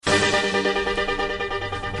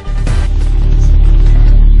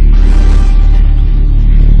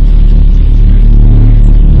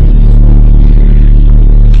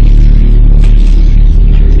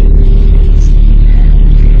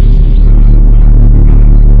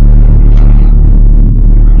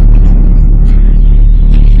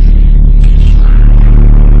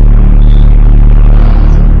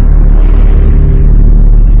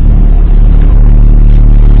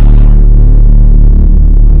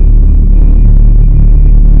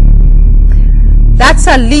That's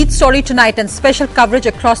our lead story tonight, and special coverage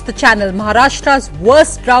across the channel. Maharashtra's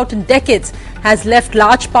worst drought in decades has left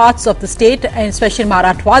large parts of the state, and especially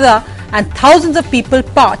Marathwada, and thousands of people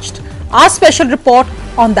parched. Our special report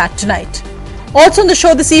on that tonight. Also on the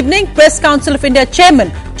show this evening, Press Council of India Chairman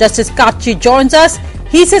Justice Karchi joins us.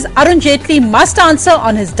 He says Arun Jaitley must answer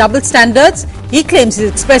on his double standards. He claims he's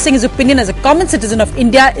expressing his opinion as a common citizen of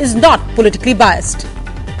India is not politically biased.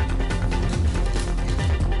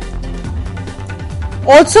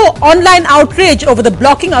 Also, online outrage over the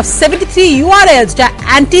blocking of 73 URLs to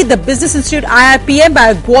anti the Business Institute IIPM by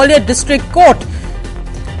a Gwalior District Court.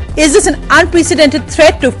 Is this an unprecedented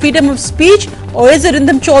threat to freedom of speech, or is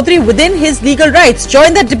Arindam Chaudhary within his legal rights?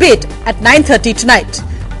 Join that debate at 9:30 tonight.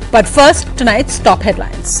 But first, tonight's top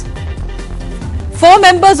headlines. 4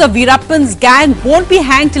 members of Veerappan's gang won't be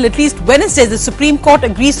hanged till at least Wednesday. The Supreme Court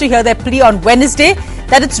agrees to hear their plea on Wednesday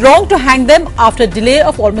that it's wrong to hang them after a delay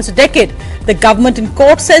of almost a decade. The government in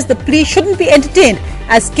court says the plea shouldn't be entertained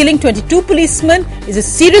as killing 22 policemen is a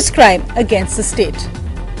serious crime against the state.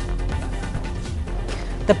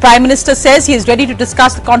 The Prime Minister says he is ready to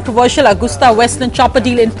discuss the controversial Augusta Westland chopper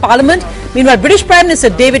deal in Parliament. Meanwhile, British Prime Minister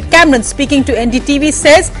David Cameron, speaking to NDTV,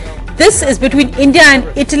 says this is between India and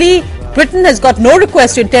Italy. Britain has got no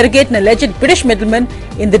request to interrogate an alleged British middleman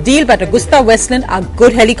in the deal, but Augusta Westland are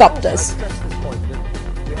good helicopters.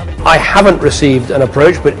 I haven't received an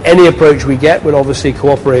approach, but any approach we get we'll obviously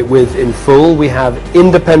cooperate with in full. We have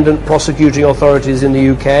independent prosecuting authorities in the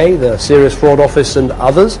UK, the Serious Fraud Office and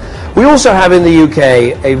others. We also have in the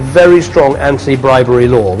UK a very strong anti-bribery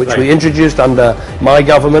law, which we introduced under my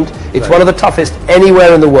government. It's one of the toughest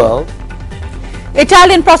anywhere in the world.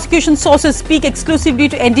 Italian prosecution sources speak exclusively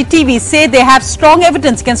to NDTV, say they have strong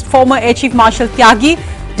evidence against former Air Chief Marshal Tyagi,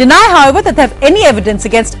 deny, however, that they have any evidence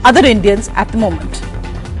against other Indians at the moment.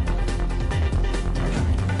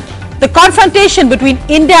 The confrontation between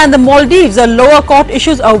India and the Maldives, a lower court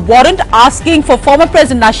issues a warrant asking for former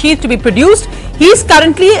President Nasheed to be produced. He is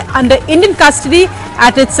currently under Indian custody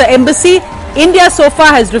at its embassy. India so far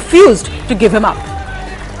has refused to give him up.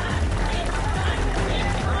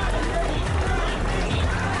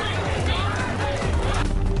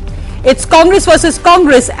 It's Congress versus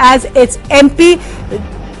Congress as its MP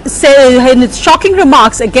in its shocking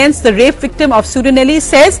remarks against the rape victim of Sudanelli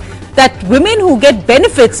says that women who get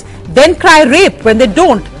benefits then cry rape when they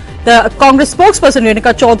don't. The Congress spokesperson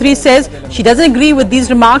Renuka Chaudhary says she doesn't agree with these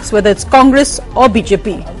remarks, whether it's Congress or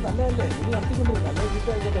BJP.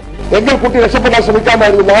 Local purchasing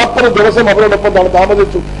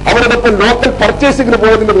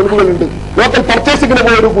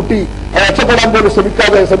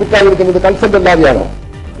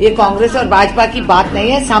ये कांग्रेस और भाजपा की बात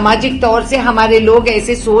नहीं है. सामाजिक तौर से हमारे लोग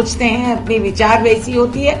ऐसे सोचते हैं, अपनी विचार वैसी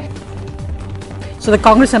होती है. So the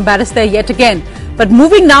Congress embarrassed there yet again. But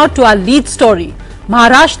moving now to our lead story.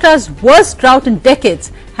 Maharashtra's worst drought in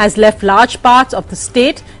decades has left large parts of the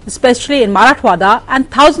state, especially in Marathwada, and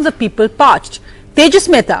thousands of people parched. Tejas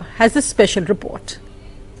Mehta has this special report.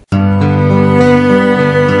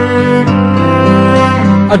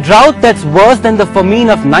 A drought that's worse than the famine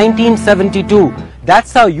of 1972.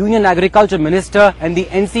 That's how Union Agriculture Minister and the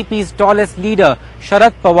NCP's tallest leader,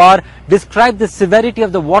 Sharad Pawar, described the severity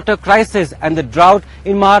of the water crisis and the drought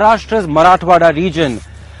in Maharashtra's Marathwada region.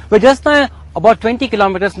 We're just now about 20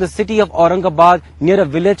 kilometers from the city of Aurangabad near a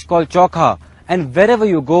village called Chokha. And wherever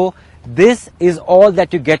you go, this is all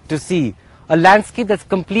that you get to see. A landscape that's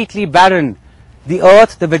completely barren. The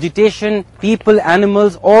earth, the vegetation, people,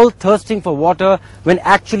 animals, all thirsting for water when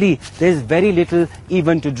actually there is very little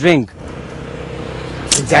even to drink.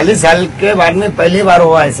 40 साल के बाद में पहली बार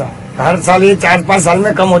हुआ ऐसा. हर साल ये 4-5 साल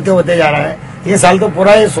में कम होते होते जा रहा है. ये साल तो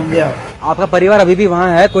पूरा ही सूख गया. आपका परिवार अभी भी वहाँ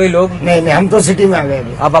है? कोई लोग? नहीं, हम तो सिटी में आ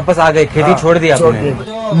गए. आप वापस आ गए, खेती छोड़ दी आपने.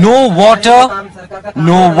 No water,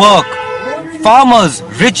 no work. Farmers,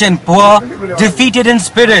 rich and poor, defeated in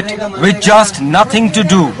spirit, with just nothing to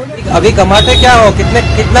do. अभी कमाते क्या हो?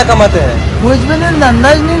 कितना कमाते हैं? कुछ भी नहीं, धंधा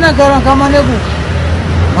ही नहीं ना कमाने को.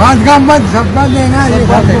 बात काम मत सबका देना है.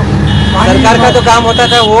 सरकार का तो काम होता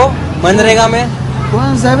था वो मनरेगा में.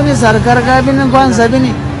 कौन सा भी नहीं, सरकार का भी नहीं, कौन सा भी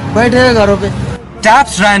नहीं, बैठे घरों पे.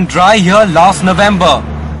 Taps ran dry here last November.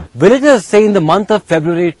 Villagers say in the month of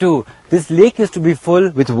February too, this lake used to be full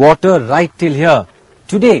with water right till here.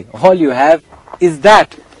 Today, all you have is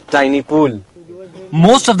that tiny pool.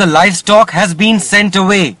 Most of the livestock has been sent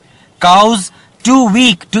away. Cows too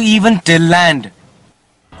weak to even till land.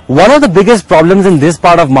 One of the biggest problems in this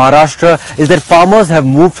part of Maharashtra is that farmers have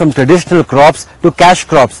moved from traditional crops to cash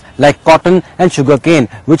crops like cotton and sugarcane,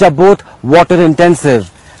 which are both water intensive.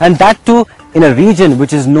 and that too in a region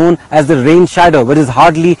which is known as the rain shadow, where there is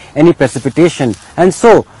hardly any precipitation. And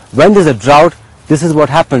so, when there is a drought, this is what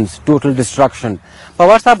happens, total destruction.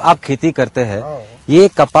 Pawar साहब, आप खेती करते हैं, ये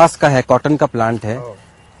कपास का है, cotton का प्लांट है,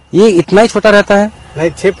 ये इतना ही छोटा रहता है?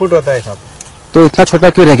 नहीं, 6 फुट होता है साहब। तो इतना छोटा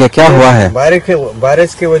क्यों रह गया, क्या हुआ है?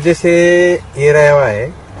 बारिश की वजह से ये रहा हुआ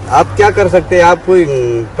है। आप क्या कर सकते हैं, आप कोई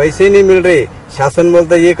पैसे नहीं मिल रहे, शासन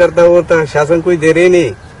बोलता ये करता वो होता, शासन कोई दे रहे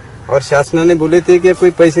नहीं, और शासन ने बोले थे कि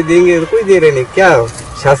कोई पैसे देंगे, तो कोई दे रहे नहीं, क्या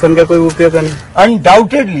शासन का कोई उपयोग नहीं।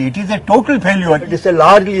 Undoubtedly, it is a total failure. It is a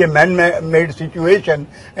largely a man-made situation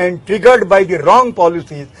and triggered by the wrong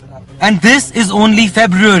policies. And this is only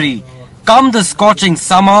February. Come the scorching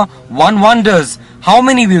summer, one wonders how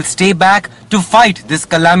many will stay back to fight this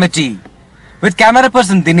calamity. With camera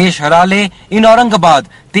person Dinesh Harale in Aurangabad,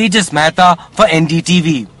 Tejas Mehta for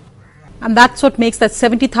NDTV. And that's what makes that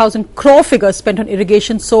 70,000 crore figure spent on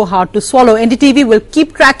irrigation so hard to swallow. NDTV will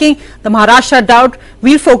keep tracking the Maharashtra drought.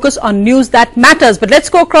 We'll focus on news that matters. But let's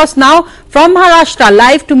go across now from Maharashtra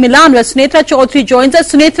live to Milan, where Sunetra Chaudhary joins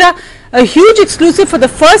us. Sunetra, a huge exclusive for the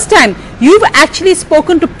first time. You've actually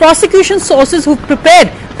spoken to prosecution sources who've prepared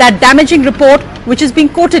that damaging report, which is being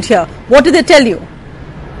quoted here. What did they tell you?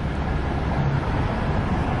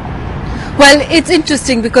 Well, it's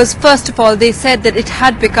interesting because first of all, they said that it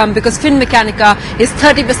had become, because Finmeccanica is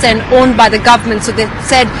 30% owned by the government, so they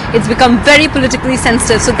said it's become very politically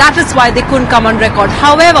sensitive, so that is why they couldn't come on record.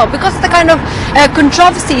 However, because of the kind of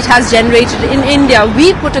controversy it has generated in India,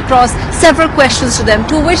 we put across several questions to them,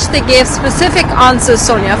 to which they gave specific answers,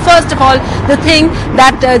 Sonia. First of all, the thing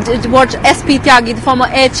that what SP Tyagi, the former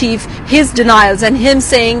air chief, his denials and him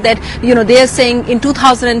saying that, you know, they are saying in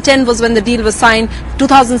 2010 was when the deal was signed,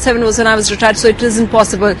 2007 was when I was retired, so it isn't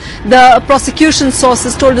possible. The prosecution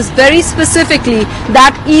sources told us very specifically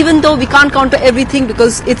that even though we can't counter everything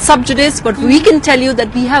because it's sub judice, but we can tell you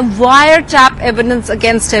that we have wiretap evidence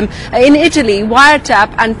against him. In Italy,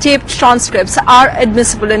 wiretap and taped transcripts are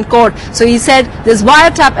admissible in court. So he said there's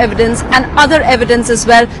wiretap evidence and other evidence as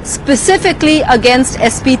well, specifically against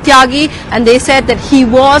SP Tyagi, and they said that he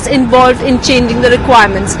was involved in changing the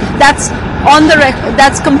requirements. That's on the record,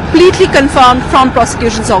 that's completely confirmed from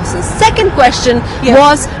prosecution sources. Second question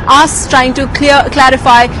was us trying to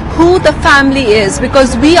clarify who the family is,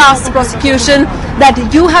 because we asked the prosecution that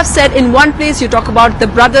you have said in one place you talk about the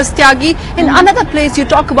brothers Tyagi, in another place you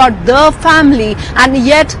talk about the family, and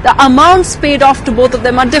yet the amounts paid off to both of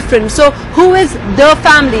them are different. So who is the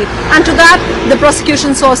family? And to that the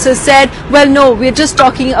prosecution sources said, well, no, we're just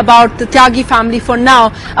talking about the Tyagi family for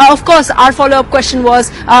now. Of course, our follow-up question was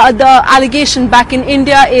the allegation back in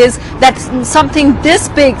India is that something this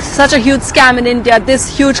big, such a huge scam in India,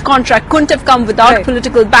 this huge contract couldn't have come without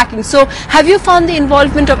political backing. So have you found the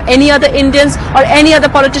involvement of any other Indians or any other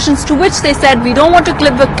politicians? To which they said, we don't want to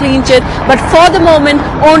clip a clean chit, but for the moment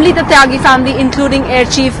only the Tyagi family, including air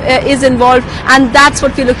chief, is involved, and that's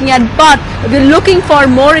what we're looking at. But we're looking for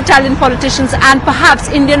more Italian politicians and perhaps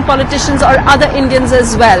Indian politicians or other Indians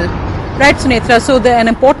as well. Right, Sunetra. So an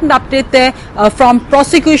important update there from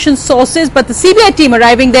prosecution sources, but the CBI team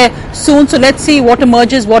arriving there soon. So let's see what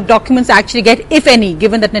emerges, what documents actually get, if any,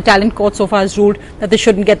 given that an Italian court so far has ruled that they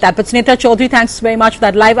shouldn't get that. But Sunetra Chaudhary, thanks very much for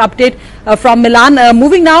that live update from Milan.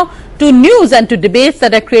 Moving now to news and to debates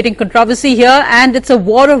that are creating controversy here, and it's a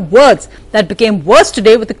war of words that became worse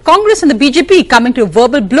today, with the Congress and the BJP coming to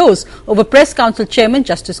verbal blows over Press Council Chairman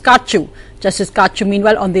Justice Katchu. Justice Katchu,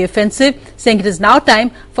 meanwhile, on the offensive, saying it is now time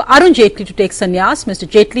for Arun Jaitley to take sannyas. Mr.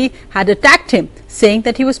 Jaitley had attacked him, saying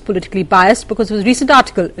that he was politically biased because of his recent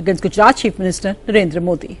article against Gujarat Chief Minister Narendra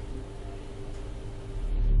Modi.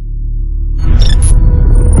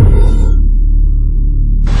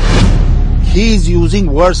 He is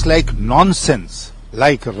using words like nonsense,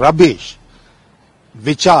 like rubbish,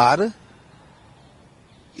 which are,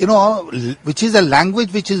 which is a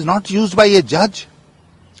language which is not used by a judge.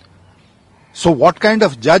 So what kind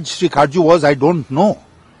of judge Sri Katchu was, I don't know.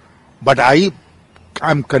 But I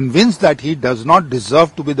am convinced that he does not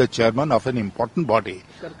deserve to be the chairman of an important body.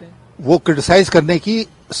 वो criticise करने की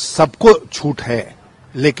सबको छूट है,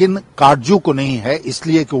 लेकिन काटजू को नहीं है,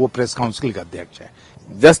 इसलिए कि वो प्रेस काउंसिल का अध्यक्ष है.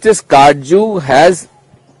 Justice Katchu has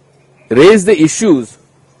raised the issues,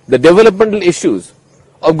 the developmental issues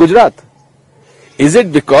of Gujarat. Is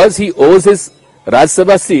it because he owes his Rajya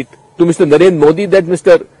Sabha seat to Mr. Narendra Modi that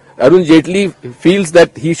Mr. Arun Jaitley feels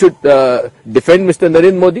that he should defend Mr.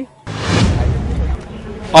 Narendra Modi?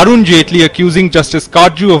 Arun Jaitley accusing Justice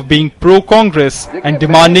Katchu of being pro-Congress and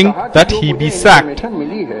demanding that he be sacked.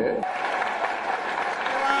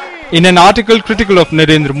 In an article critical of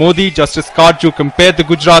Narendra Modi, Justice Katchu compared the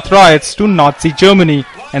Gujarat riots to Nazi Germany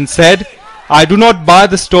and said, I do not buy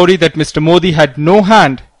the story that Mr. Modi had no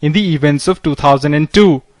hand in the events of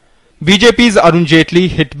 2002. BJP's Arun Jaitley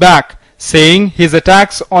hit back, saying his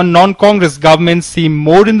attacks on non-Congress governments seem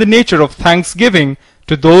more in the nature of thanksgiving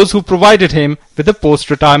to those who provided him with a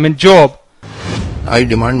post-retirement job. I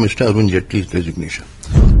demand Mr. Arun Jaitley's resignation.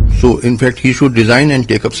 So, in fact, he should resign and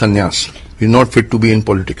take up sannyas. He is not fit to be in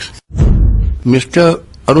politics. Mr.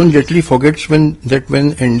 Arun Jaitley forgets when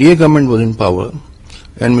NDA government was in power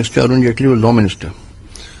and Mr. Arun Jaitley was law minister,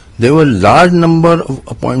 there were large number of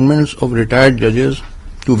appointments of retired judges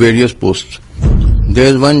to various posts. There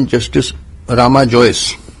is one Justice Rama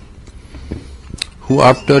Joyce, who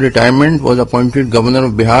after retirement was appointed Governor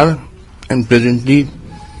of Bihar, and presently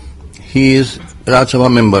he is Rajya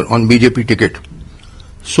Sabha member on BJP ticket.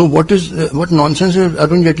 So what nonsense is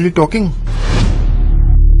Arun Jaitley talking?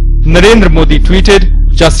 Narendra Modi tweeted,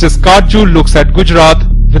 Justice Kajju looks at Gujarat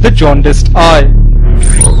with a jaundiced eye.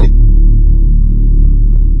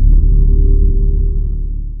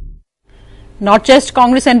 Not just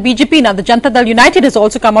Congress and BJP, now the Janata Dal United has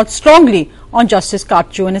also come out strongly on Justice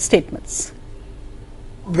Kajju in his statements.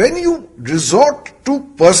 When you resort to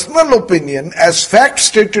personal opinion as fact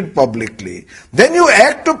stated publicly, then you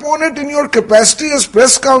act upon it in your capacity as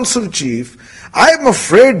press council chief, I am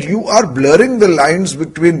afraid you are blurring the lines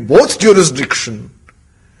between both jurisdiction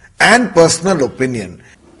and personal opinion.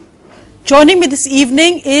 Joining me this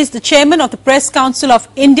evening is the Chairman of the Press Council of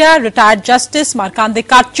India, retired Justice Markandeya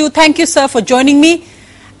Kajju. Thank you, sir, for joining me.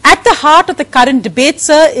 At the heart of the current debate,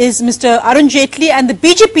 sir, is Mr. Arun Jaitley and the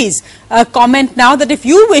BJP's comment now that if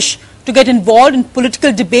you wish to get involved in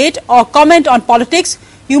political debate or comment on politics,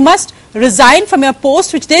 you must resign from your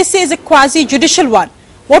post, which they say is a quasi-judicial one.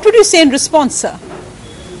 What would you say in response, sir?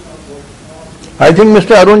 I think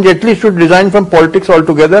Mr. Arun Jaitley should resign from politics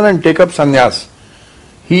altogether and take up sannyas.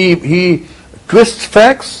 He twists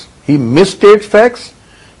facts, he misstates facts.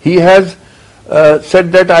 He has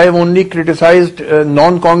said that I have only criticized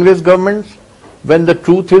non-Congress governments, when the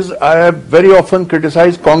truth is I have very often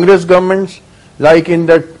criticized Congress governments, like in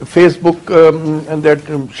that Facebook, that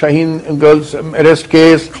Shaheen girl's arrest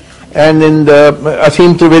case, and in the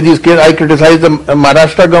Asim Trivedi's case, I criticized the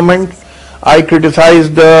Maharashtra government. I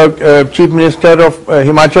criticized the Chief Minister of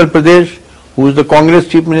Himachal Pradesh, who is the Congress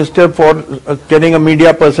Chief Minister, for telling a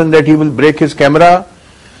media person that he will break his camera.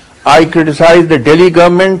 I criticized the Delhi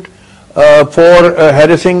government for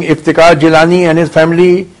harassing Iftikhar Jilani and his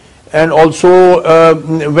family, and also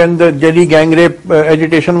when the Delhi gang rape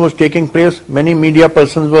agitation was taking place, many media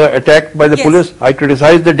persons were attacked by the police. I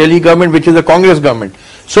criticized the Delhi government, which is a Congress government.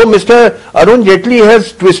 So Mr. Arun Jaitley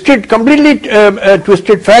has completely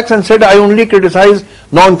twisted facts and said I only criticize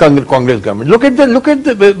non-Congress government. Look at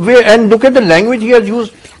the way, and look at the language he has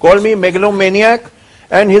used. Called me megalomaniac,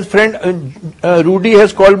 and his friend Rudy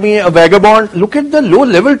has called me a vagabond. Look at the low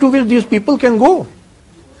level to which these people can go.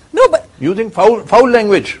 No, but using foul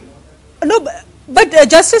language. No, but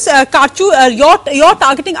Justice Kajju, you're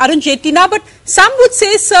targeting Arun Jaitley now, but some would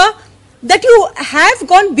say, sir, that you have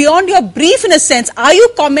gone beyond your brief in a sense. Are you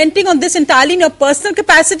commenting on this entirely in your personal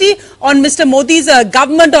capacity on Mr. Modi's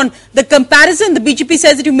government, on the comparison the BJP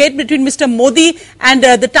says that you made between Mr. Modi and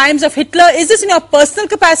the times of Hitler? Is this in your personal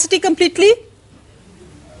capacity completely?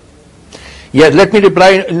 Yes, let me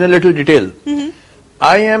reply in a little detail.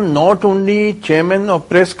 I am not only Chairman of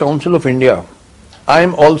Press Council of India, I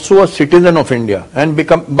am also a citizen of India, and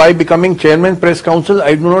by becoming Chairman Press Council,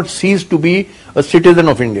 I do not cease to be a citizen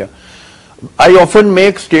of India. I often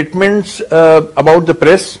make statements about the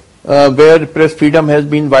press where press freedom has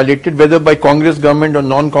been violated, whether by Congress government or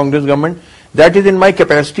non-Congress government. That is in my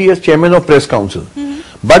capacity as Chairman of Press Council.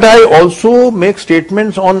 But I also make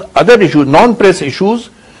statements on other issues, non-press issues,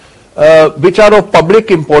 which are of public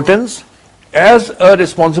importance, as a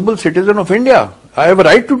responsible citizen of India. I have a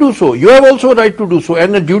right to do so. You have also a right to do so,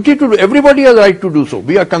 and a duty to do. Everybody has a right to do so.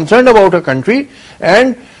 We are concerned about a country,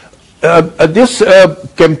 and this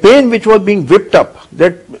campaign which was being whipped up,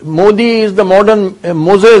 that Modi is the modern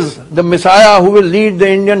Moses, the Messiah who will lead the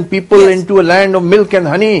Indian people into a land of milk and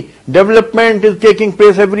honey. Development is taking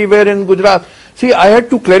place everywhere in Gujarat. See, I had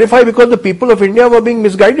to clarify because the people of India were being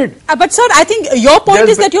misguided. But sir, I think your point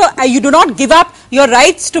is that you do not give up your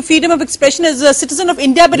rights to freedom of expression as a citizen of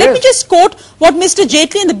India. But let me just quote what Mr.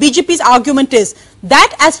 Jaitley and the BJP's argument is.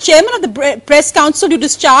 That as Chairman of the Press Council, you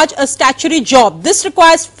discharge a statutory job. This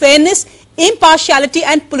requires fairness, impartiality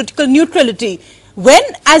and political neutrality. When,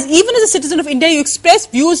 even as a citizen of India, you express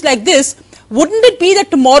views like this, wouldn't it be that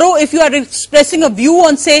tomorrow, if you are expressing a view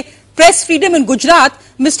on, say, press freedom in Gujarat,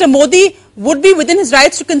 Mr. Modi would be within his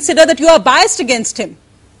rights to consider that you are biased against him?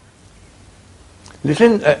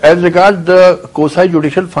 Listen, as regards the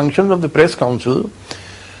quasi-judicial functions of the press council,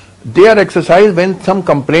 they are exercised when some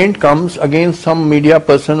complaint comes against some media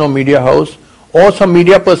person or media house, or some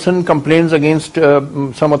media person complains against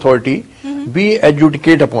some authority. We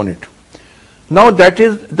adjudicate upon it. Now that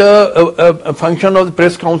is the function of the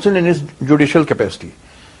press council in its judicial capacity.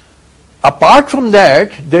 Apart from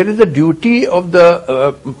that, there is a duty of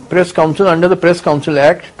the press council under the Press Council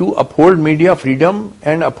Act to uphold media freedom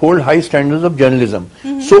and uphold high standards of journalism.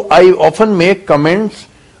 So I often make comments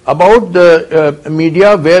about the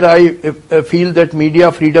media where I feel that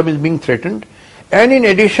media freedom is being threatened. And in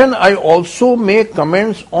addition, I also make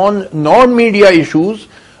comments on non-media issues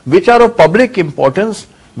which are of public importance,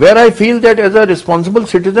 where I feel that as a responsible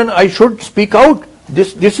citizen I should speak out.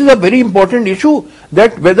 This is a very important issue,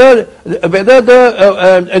 that whether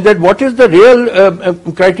that what is the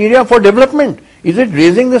real criteria for development. Is it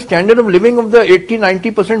raising the standard of living of the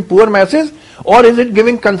 80-90% poor masses, or is it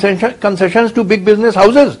giving concessions to big business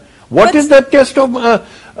houses? What is the test of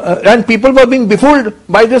and people were being befooled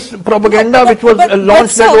by this propaganda which was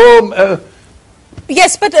launched that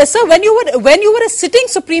yes, but sir, when you were a sitting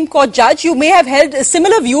Supreme Court judge, you may have held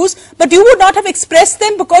similar views, but you would not have expressed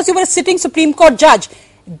them because you were a sitting Supreme Court judge.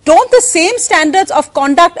 Don't the same standards of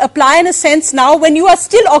conduct apply in a sense now when you are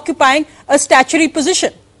still occupying a statutory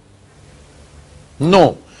position?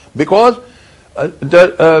 No, because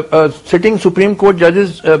the sitting Supreme Court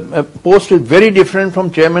judge's post is very different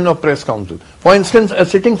from chairman of press council. For instance, a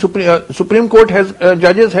sitting Supreme Court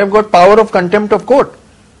judges have got power of contempt of court.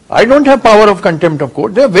 I don't have power of contempt of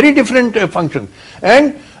court. They are very different functions.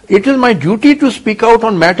 And it is my duty to speak out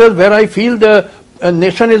on matters where I feel the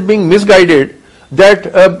nation is being misguided, that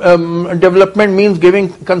development means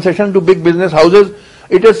giving concession to big business houses.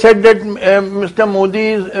 It is said that Mr.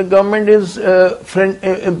 Modi's government is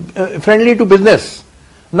friendly to business.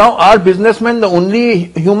 Now, are businessmen the only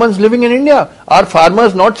humans living in India? Are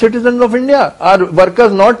farmers not citizens of India? Are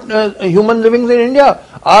workers not human living in India?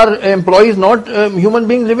 Are employees not human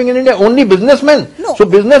beings living in India? Only businessmen. No. So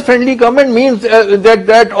business-friendly government means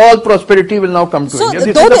that all prosperity will now come to India. This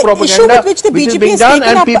is the propaganda which is being done,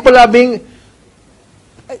 and people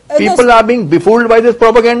are being befooled by this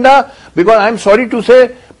propaganda, because I am sorry to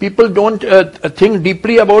say people don't think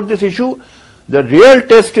deeply about this issue. The real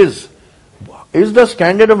test is the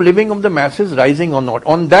standard of living of the masses rising or not?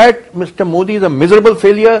 On that, Mr. Modi is a miserable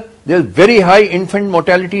failure. There is very high infant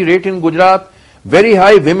mortality rate in Gujarat, very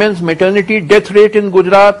high women's maternity death rate in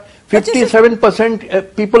Gujarat.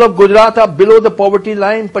 57% people of Gujarat are below the poverty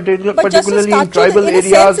line, particularly in tribal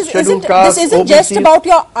areas, scheduled castes. This isn't just about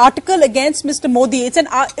your article against Mr. Modi.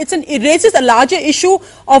 It raises a larger issue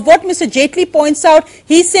of what Mr. Jaitley points out.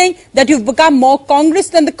 He's saying that you've become more Congress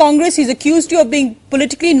than the Congress. He's accused you of being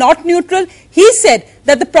politically not neutral. He said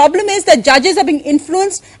that the problem is that judges are being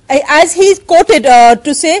influenced, as he's quoted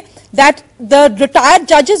to say that the retired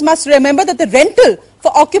judges must remember that the rental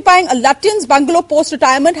for occupying a Lutyens bungalow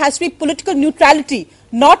post-retirement has to be political neutrality,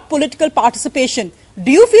 not political participation. Do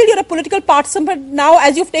you feel you're a political participant now,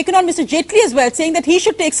 as you've taken on Mr. Jaitley as well, saying that he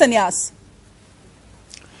should take sannyas?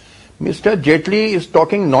 Mr. Jaitley is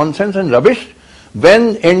talking nonsense and rubbish.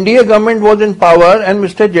 When NDA government was in power and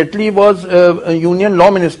Mr. Jaitley was a union law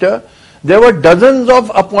minister, there were dozens of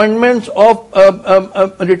appointments of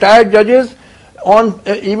retired judges.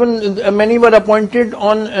 Even many were appointed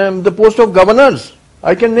on the post of governors.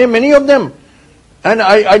 I can name many of them, and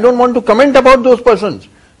I don't want to comment about those persons.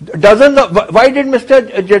 Dozens of, why did Mr.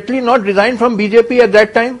 Jaitley not resign from BJP at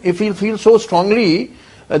that time, if he feels so strongly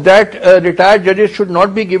that retired judges should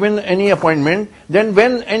not be given any appointment? Then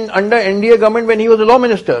when under NDA government, when he was a law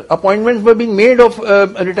minister, appointments were being made of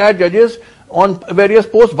retired judges on various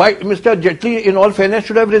posts. Why Mr. Jaitley, in all fairness,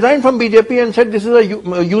 should have resigned from BJP and said this is a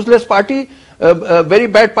useless party, a very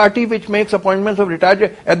bad party which makes appointments of retired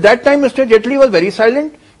judges. At that time, Mr. Jaitley was very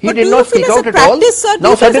silent. He did not speak out at all.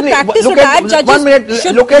 Now suddenly, look at 1 minute.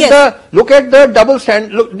 Look at the double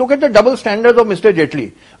standards of Mr.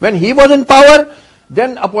 Jaitley. When he was in power,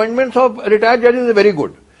 then appointments of retired judges is very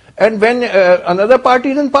good. And when another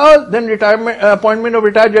party is in power, then appointment of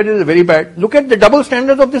retired judges is very bad. Look at the double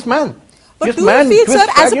standards of this man. But this man, he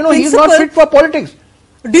is not fit for politics.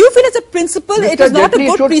 Do you feel as a principle it is not a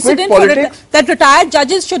good precedent that retired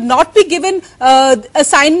judges should not be given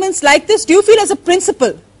assignments like this? Do you feel as a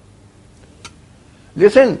principle?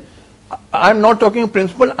 Listen, I am not talking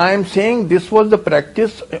principle. I am saying this was the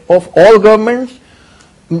practice of all governments.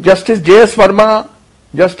 Justice J.S. Verma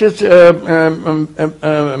Justice K.G.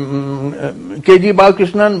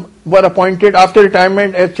 Balakrishnan were appointed after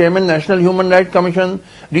retirement as Chairman National Human Rights Commission.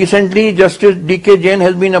 Recently, Justice D.K. Jain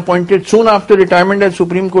has been appointed soon after retirement as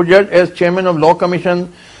Supreme Court Judge as Chairman of Law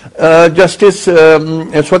Commission. Justice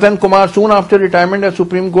Swatan Kumar, soon after retirement as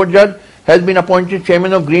Supreme Court Judge, has been appointed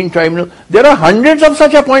Chairman of Green Tribunal. There are hundreds of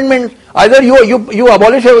such appointments. Either you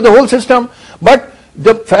abolish the whole system, but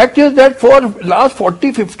the fact is that for last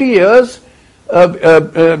 40-50 years,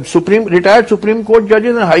 retired Supreme Court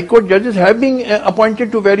judges and High Court judges have been appointed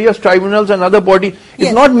to various tribunals and other bodies. It's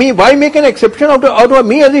Yes. not me. Why make an exception out of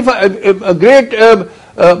me as if a great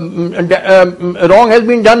wrong has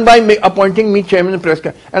been done by appointing me Chairman of Press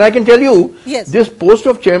Council? And I can tell you, Yes. this post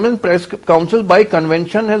of Chairman Press Council by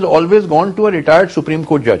convention has always gone to a retired Supreme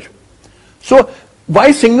Court judge. So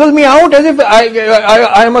why single me out as if I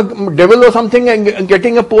am a devil or something and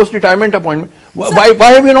getting a post-retirement appointment?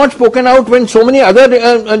 Why have you not spoken out when so many other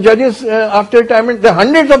judges after retirement, the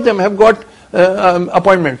hundreds of them have got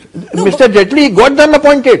appointments? Mr. Jaitley got them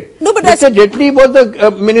appointed. No, but Mr. Jaitley was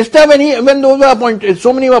the minister when those were appointed.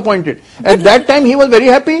 So many were appointed. At that time he was very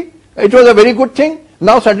happy. It was a very good thing.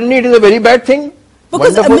 Now suddenly it is a very bad thing.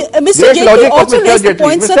 Because Wonderful. Mr. Great Jaitley logic of also Mr. raised the Jaitley.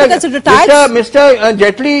 point, sir, that as a retired... Mr.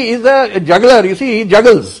 Jaitley is a juggler. You see, he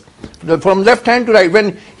juggles from left hand to right.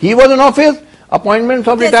 When he was in office, appointments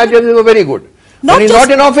of retired judges were very good. When he's not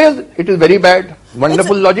in office, it is very bad.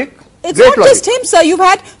 Wonderful logic. It's Great not logic. just him, sir. You've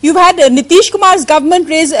had Nitish Kumar's government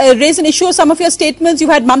raise an issue on some of your statements. You've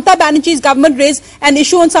had Mamata Banerjee's government raise an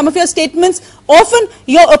issue on some of your statements. Often,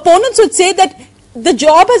 your opponents would say that the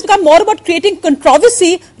job has become more about creating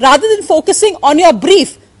controversy rather than focusing on your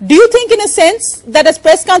brief. Do you think, in a sense, that as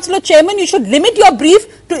Press Council or Chairman, you should limit your brief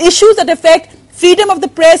to issues that affect freedom of the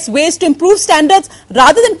press, ways to improve standards,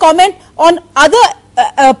 rather than comment on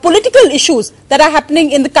other political issues that are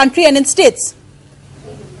happening in the country and in states?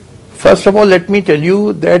 First of all, let me tell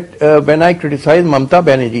you that when I criticized Mamata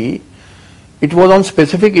Banerjee, it was on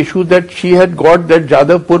specific issues that she had got that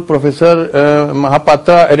Jadavpur professor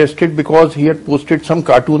Mahapatra arrested because he had posted some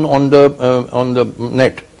cartoon on the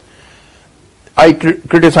net. I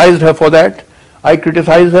criticized her for that. I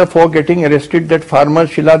criticized her for getting arrested, that farmer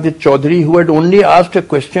Shiladit Chaudhary, who had only asked a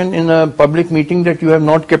question in a public meeting that you have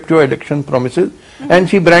not kept your election promises, and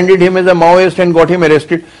she branded him as a Maoist and got him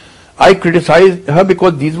arrested. I criticized her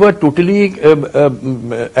because these were totally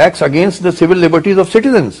acts against the civil liberties of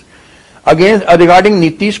citizens. Again, regarding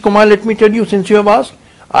Nitish Kumar, let me tell you, since you have asked,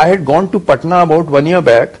 I had gone to Patna about 1 year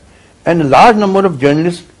back, and a large number of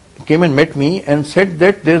journalists came and met me and said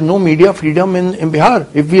that there is no media freedom in Bihar.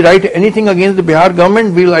 If we write anything against the Bihar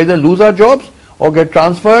government, we will either lose our jobs or get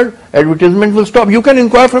transferred, advertisement will stop. You can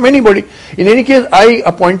inquire from anybody. In any case, I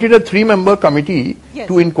appointed a 3-member committee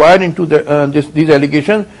to inquire into these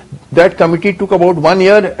allegations. That committee took about 1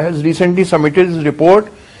 year, has recently submitted its report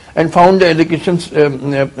and found the allegations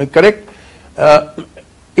correct.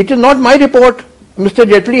 It is not my report. Mr.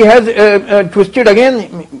 Jaitley has twisted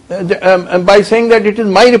again by saying that it is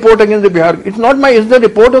my report against the Bihar. It's not my, it's the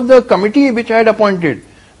report of the committee which I had appointed.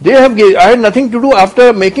 They have, I had nothing to do after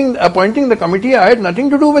appointing the committee. I had nothing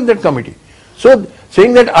to do with that committee. So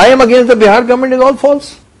saying that I am against the Bihar government is all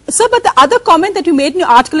false. Sir, but the other comment that you made in your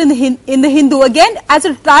article in the Hindu, again, as a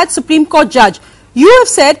retired Supreme Court judge, you have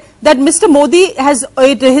said that Mr. Modi has,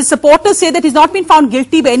 his supporters say that he's not been found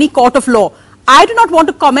guilty by any court of law. I do not want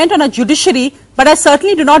to comment on a judiciary, but I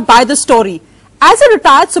certainly do not buy the story. As a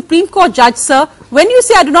retired Supreme Court judge, sir, when you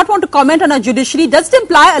say I do not want to comment on a judiciary, does it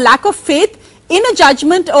imply a lack of faith in a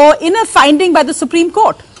judgment or in a finding by the Supreme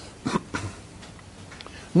Court?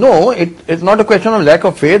 No, it's not a question of lack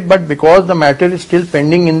of faith, but because the matter is still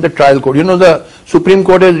pending in the trial court. You know, the Supreme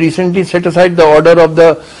Court has recently set aside the order of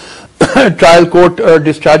the trial court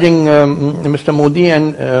discharging Mr. Modi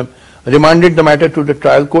and remanded the matter to the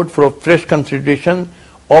trial court for fresh consideration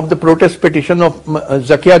of the protest petition of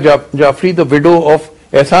Zakia Jafri, the widow of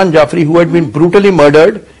Ehsan Jafri, who had been brutally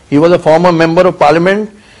murdered. He was a former member of parliament.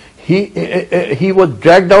 He was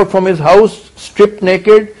dragged out from his house, stripped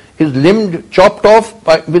naked, his limb chopped off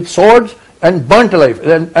with swords and burnt alive.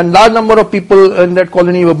 And large number of people in that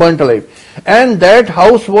colony were burnt alive. And that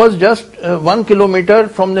house was just 1 kilometer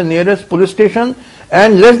from the nearest police station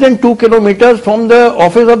and less than 2 kilometers from the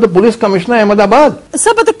office of the police commissioner, Ahmedabad.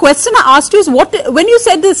 Sir, but the question I asked you is, when you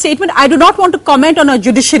said this statement, I do not want to comment on a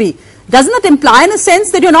judiciary, doesn't that imply in a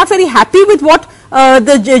sense that you're not very happy with what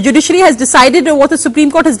the judiciary has decided or what the Supreme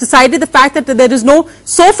Court has decided, the fact that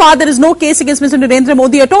so far there is no case against Mr. Narendra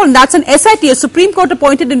Modi at all, and that's an SIT, a Supreme Court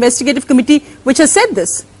appointed investigative committee, which has said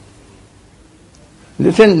this?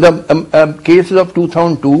 Listen, the cases of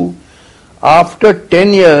 2002, after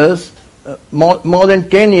 10 years, more than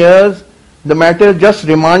 10 years, the matter is just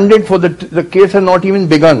remanded for the case has not even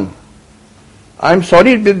begun. I'm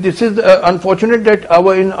sorry, this is unfortunate that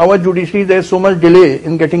in our judiciary there is so much delay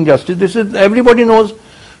in getting justice. This is, everybody knows.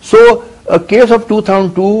 So a case of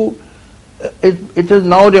 2002, it is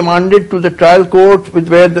now remanded to the trial court,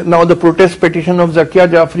 where now the protest petition of Zakia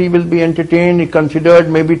Jafri will be entertained, considered,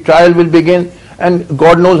 maybe trial will begin, and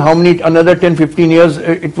God knows how many, another 10-15 years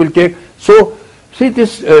it will take. So see,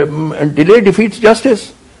 this delay defeats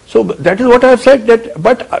justice. So that is what I have said. That,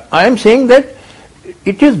 but I am saying that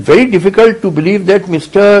it is very difficult to believe that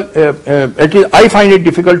at least I find it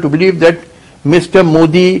difficult to believe that Mr.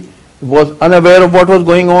 Modi was unaware of what was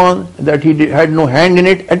going on, that he had no hand in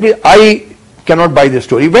it. At least I cannot buy this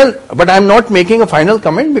story. Well, but I am not making a final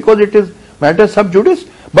comment because it is matter sub judice,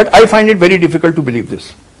 but I find it very difficult to believe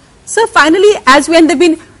this. Sir, finally, as when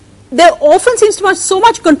there often seems to be so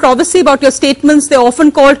much controversy about your statements. They're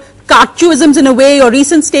often called Khartouisms in a way. Your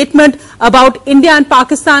recent statement about India and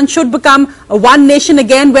Pakistan should become one nation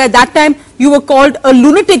again, where that time you were called a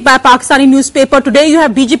lunatic by a Pakistani newspaper. Today you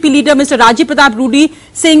have BJP leader Mr. Rajiv Pratap Rudy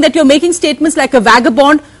saying that you're making statements like a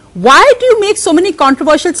vagabond. Why do you make so many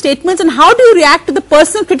controversial statements, and how do you react to the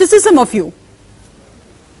personal criticism of you?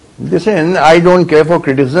 Listen, I don't care for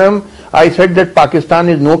criticism. I said that Pakistan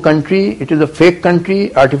is no country. It is a fake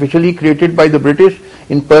country artificially created by the British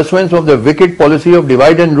in pursuance of the wicked policy of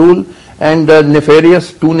divide and rule and the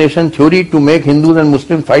nefarious two-nation theory to make Hindus and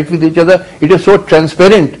Muslims fight with each other. It is so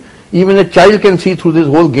transparent. Even a child can see through this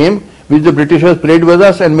whole game which the Britishers played with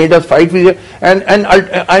us and made us fight with each other. And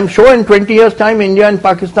I'm sure in 20 years' time India and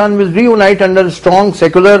Pakistan will reunite under a strong,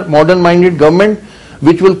 secular, modern-minded government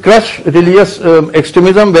which will crush religious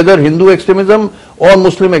extremism, whether Hindu extremism or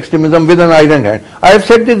Muslim extremism, with an iron hand. I have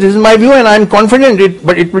said this is my view and I am confident,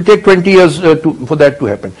 but it will take 20 years for that to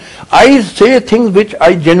happen. I say things which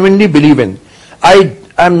I genuinely believe in. I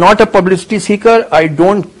am not a publicity seeker. I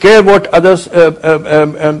don't care what others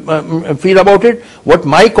feel about it. What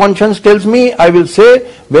my conscience tells me, I will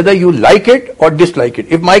say, whether you like it or dislike it.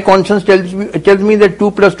 If my conscience tells me that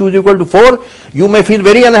 2 plus 2 is equal to 4, you may feel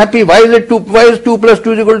very unhappy. Why is 2 plus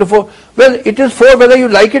 2 is equal to 4? Well, it is 4 whether you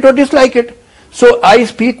like it or dislike it. So I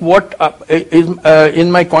speak what is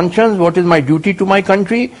in my conscience, what is my duty to my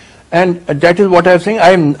country, and that is what I am saying.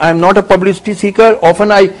 I am not a publicity seeker. Often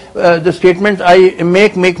the statements I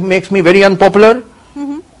make makes me very unpopular.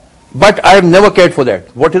 But I have never cared for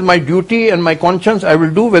that. What is my duty and my conscience, I will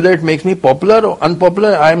do. Whether it makes me popular or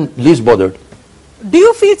unpopular, I am least bothered. Do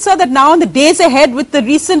you feel, sir, that now in the days ahead, with the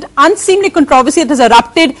recent unseemly controversy that has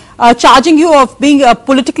erupted, charging you of being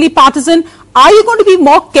politically partisan, are you going to be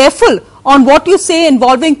more careful on what you say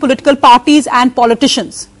involving political parties and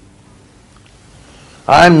politicians?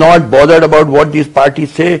 I am not bothered about what these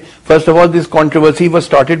parties say. First of all, this controversy was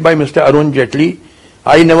started by Mr. Arun Jaitley.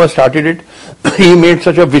 I never started it. He made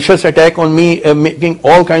such a vicious attack on me, making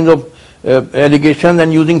all kinds of allegations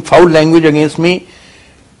and using foul language against me.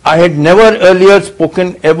 I had never earlier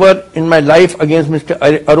spoken ever in my life against Mr.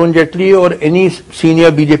 Arun Jaitley or any senior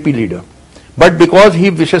BJP leader. But because he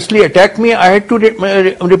viciously attacked me, I had to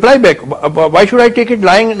reply back. Why should I take it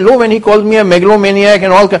lying low when he calls me a megalomaniac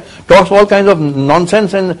and talks all kinds of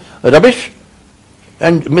nonsense and rubbish?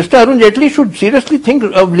 And Mr. Arun Jaitley should seriously think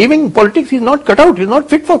of leaving politics. He is not cut out. He is not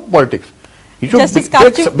fit for politics. He should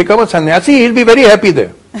become a sannyasi. He will be very happy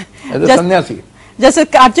there as a sannyasi. Justice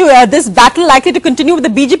Kharchu, this battle likely to continue with the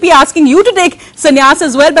BJP asking you to take sannyas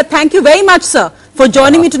as well. But thank you very much, sir, for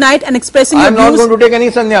joining me tonight and expressing your views. I am not going to take any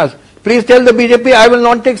sannyas. Please tell the BJP I will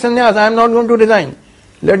not take sannyas. I am not going to resign.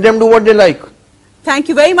 Let them do what they like. Thank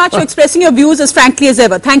you very much for expressing your views as frankly as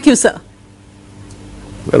ever. Thank you, sir.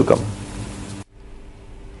 Welcome.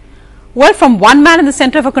 Well, from one man in the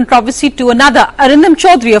centre of a controversy to another, Arindam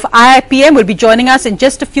Chaudhary of IIPM will be joining us in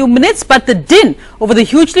just a few minutes. But the din over the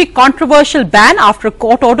hugely controversial ban after a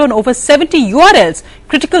court order on over 70 URLs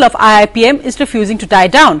critical of IIPM is refusing to die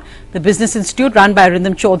down. The Business Institute run by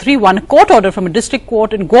Arindam Chaudhary won a court order from a district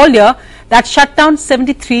court in Gwalior that shut down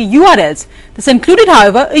 73 URLs. This included,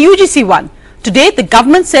 however, a UGC one. Today, the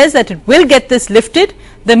government says that it will get this lifted.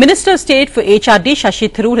 The Minister of State for HRD, Shashi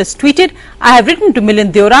Tharoor, has tweeted, "I have written to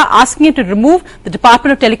Milind Deora asking him to remove the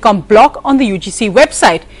Department of Telecom block on the UGC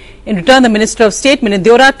website." In return, the Minister of State, Milind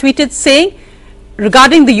Deora, tweeted saying,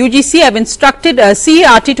 "Regarding the UGC, I have instructed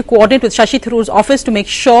CERT to coordinate with Shashi Tharoor's office to make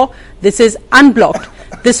sure this is unblocked."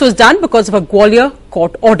 This was done because of a Gwalior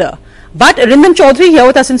court order. But Arindam Chaudhary here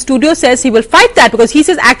with us in studio says he will fight that because he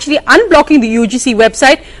says actually unblocking the UGC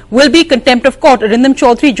website will be contempt of court. Arindam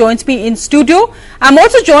Chaudhary joins me in studio. I'm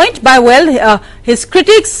also joined by, his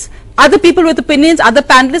critics, Other people with opinions, other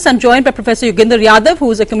panelists. I'm joined by Professor Yogendra Yadav, who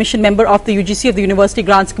is a commission member of the UGC of the University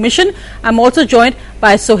Grants Commission. I'm also joined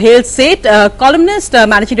by Sohail Seth, columnist,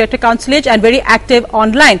 managing director, Councilage, and very active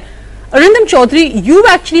online. Arindam Chaudhary, you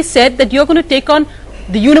actually said that you're going to take on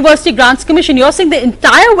the University Grants Commission. You're saying the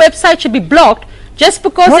entire website should be blocked just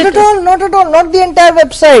because not at all, not the entire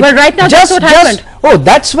website. Well, right now that's what happened. Oh,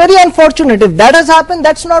 that's very unfortunate. If that has happened,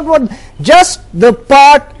 that's not what, just the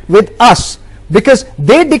part with us. Because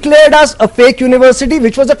they declared us a fake university,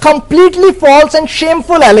 which was a completely false and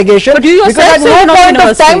shameful allegation. But you because at no point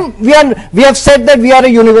of time we have said that we are a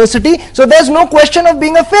university, so there's no question of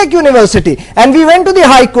being a fake university. And we went to the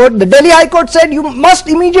High Court. The Delhi High Court said you must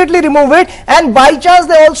immediately remove it. And by chance,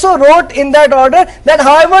 they also wrote in that order that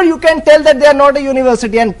however you can tell that they are not a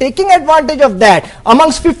university. And taking advantage of that,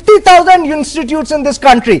 amongst 50,000 institutes in this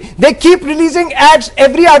country, they keep releasing ads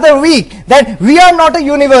every other week that we are not a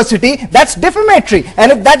university. That's defamatory.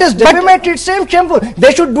 And if that is defamatory, it's shameful.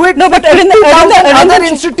 They should do it. No, but other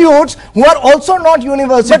institutes who are also not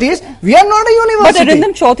universities. We are not a university. But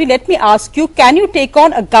Arindam Chaudhary, let me ask you: can you take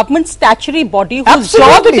on a government statutory body whose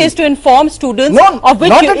job it is to inform students of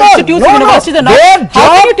which institutes and universities are not?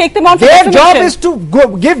 How can you take them on for defamation? Their job is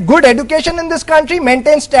to give good education in this country,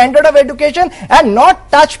 maintain standard of education, and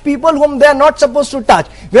not touch people whom they are not supposed to touch.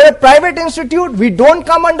 We are a private institute. We don't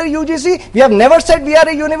come under UGC. We have never said we are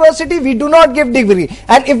a university. We do not give degree.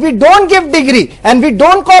 And if we don't give degree and we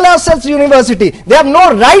don't call ourselves university, they have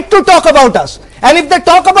no right to talk about us. And if they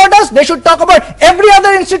talk about us, they should talk about every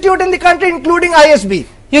other institute in the country, including ISB.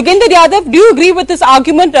 Yogendra Yadav, do you agree with this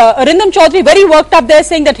argument? Arindam Chaudhary very worked up there,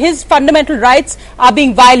 saying that his fundamental rights are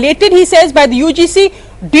being violated, he says, by the UGC.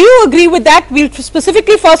 Do you agree with that? We'll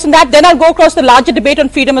specifically first on that, then I'll go across the larger debate on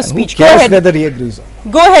freedom of speech. Go ahead. Whether he agrees.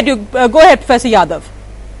 Go ahead, Professor Yadav.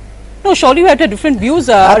 No, surely you have different views,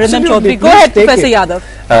 Arindam Chaudhary. Go ahead, Professor Yadav.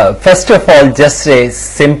 First of all, just a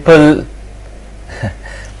simple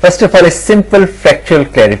factual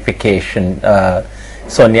clarification.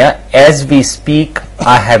 Sonia, as we speak,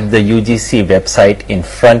 I have the UGC website in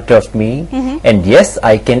front of me, and yes,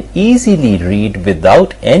 I can easily read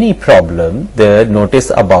without any problem the notice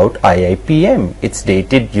about IIPM. It's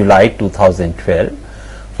dated July 2012.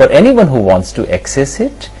 For anyone who wants to access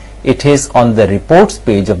it, it is on the reports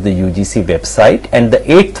page of the UGC website, and the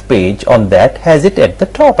 8th page on that has it at the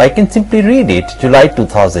top. I can simply read it. July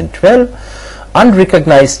 2012.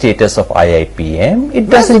 Unrecognized status of IIPM. It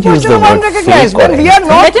doesn't use the word fake or anything. We are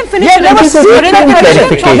not. Let him finish. We have never seek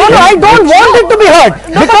recognition. No, I don't want it to be heard.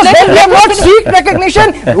 Because when we have not seek recognition,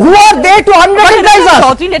 who are they to unrecognize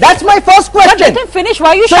us? That's my first question. But let him finish.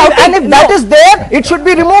 Why are you shouting? And if that is there, it should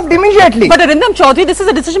be removed immediately. But Arindam Chaudhary, this is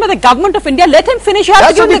a decision by the government of India. Let him finish.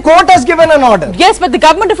 That's what the court has given an order. Yes, but the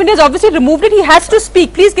government of India has obviously removed it. He has to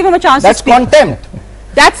speak. Please give him a chance to speak. That's contempt.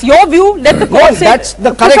 That's your view. Let the court say. That's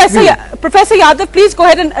the correct view. Professor Yadav, please go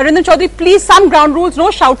ahead, and Arindam Chaudhary, please, some ground rules,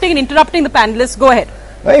 no shouting and interrupting the panelists. Go ahead.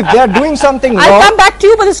 If they are doing something wrong. I'll come back to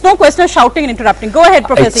you, but there's no question of shouting and interrupting. Go ahead,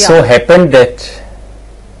 Professor Yadav. It so happened that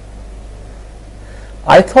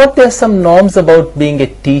I thought there are some norms about being a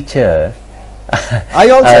teacher. I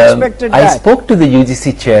also expected that. I spoke to the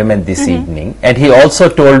UGC chairman this evening, and he also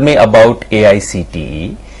told me about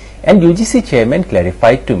AICTE. And UGC chairman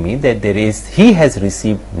clarified to me that he has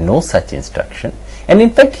received no such instruction. And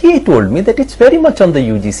in fact, he told me that it's very much on the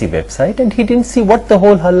UGC website, and he didn't see what the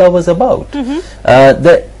whole halla was about.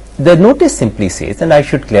 The notice simply says, and I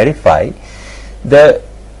should clarify, the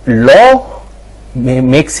law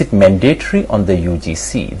makes it mandatory on the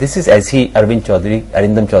UGC. This is, as Arindam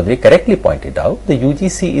Chaudhary correctly pointed out, the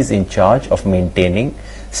UGC is in charge of maintaining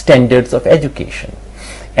standards of education.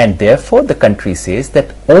 And therefore, the country says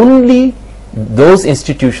that only those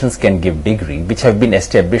institutions can give degree which have been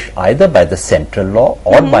established either by the central law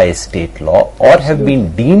or by a state law, or have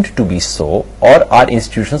been deemed to be so, or are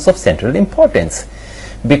institutions of central importance.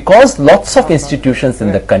 Because lots of institutions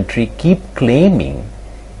in the country keep claiming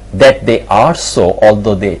that they are so,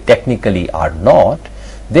 although they technically are not,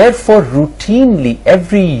 therefore routinely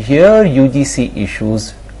every year UGC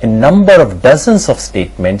issues a number of dozens of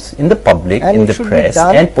statements in the public, in the press,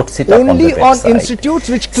 and puts it up on the website. Only on institutes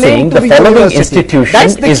which claim to be university. The following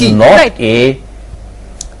institution is not a... Go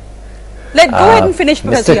ahead and finish,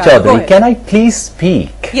 Professor Mr. Chaudhary, can I please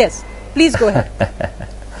speak? Yes, please go ahead.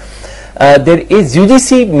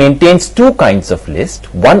 UGC maintains two kinds of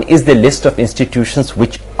list. One is the list of institutions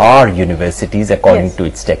which are universities according to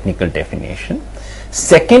its technical definition.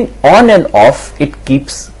 Second, on and off, it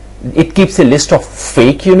keeps a list of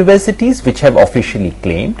fake universities which have officially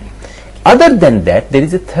claimed. Other than that, there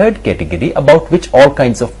is a third category about which all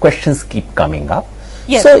kinds of questions keep coming up.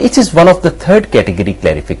 Yes. So it is one of the third category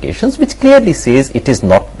clarifications which clearly says it is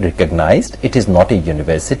not recognized, it is not a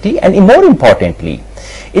university, and more importantly,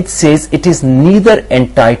 it says it is neither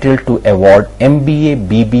entitled to award MBA,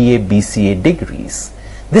 BBA, BCA degrees.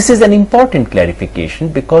 This is an important clarification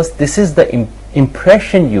because this is the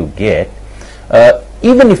impression you get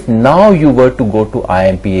even if now you were to go to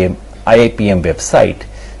IIPM website.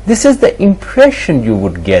 This is the impression you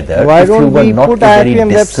would gather if you were not a very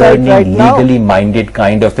discerning, legally minded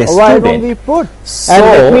kind of a student. Why don't we put? So, and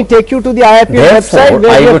let me take you to the IIPM website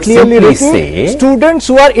where you have clearly written students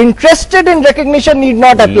who are interested in recognition need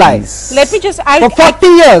not apply. Let me just... for 40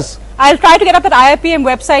 years. I'll try to get up that IIPM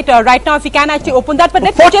website right now if you can actually open that. But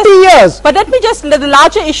let me 40 years. But let me just, the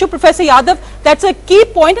larger issue, Professor Yadav, that's a key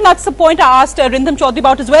point, and that's the point I asked Arindam Chaudhary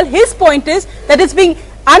about as well. His point is that it's being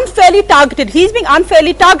unfairly targeted. He's being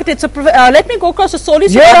unfairly targeted. So let me go across to Soli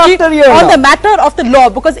Subaji on the matter of the law,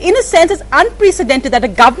 because in a sense it's unprecedented that a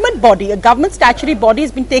government body, a government statutory body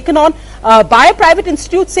has been taken on by a private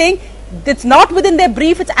institute saying it's not within their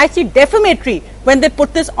brief, it's actually defamatory when they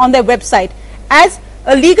put this on their website. As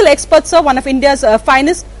a legal expert, sir, one of India's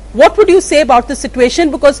finest, what would you say about this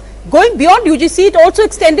situation? Because going beyond UGC, it also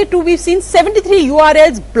extended to, we've seen 73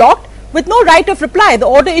 URLs blocked with no right of reply. The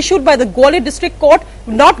order issued by the Gwalior District Court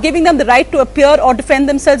not giving them the right to appear or defend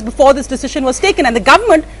themselves before this decision was taken, and the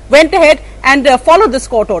government went ahead and followed this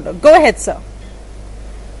court order. Go ahead, sir.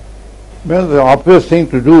 Well, the obvious thing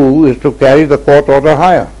to do is to carry the court order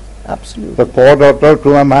higher. Absolutely. The court order, to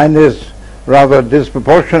my mind, is rather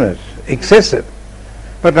disproportionate, excessive.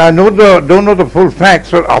 But I don't know the full facts,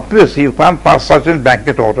 so obviously you can't pass such a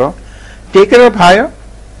blanket order. Take it up higher.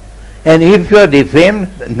 And if you are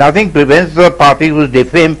defamed, nothing prevents the party who is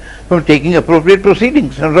defamed from taking appropriate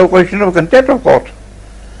proceedings. There's no question of contempt of court.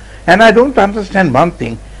 And I don't understand one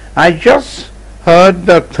thing. I just heard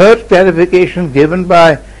the third clarification given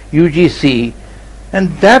by UGC, and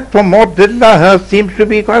that, from what little I heard, seems to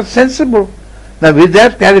be quite sensible. Now, with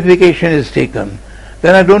that clarification is taken,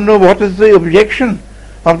 then I don't know what is the objection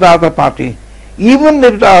of the other party. Even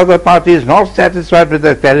if the other party is not satisfied with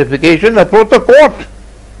the clarification, approach the court.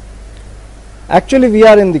 Actually, we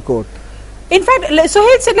are in the court. In fact,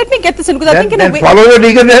 Sohail said, let me get this in, because I think in a way... follow the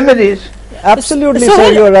legal remedies. Absolutely,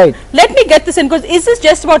 sir, you are right. Let me get this in, because is this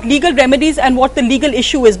just about legal remedies and what the legal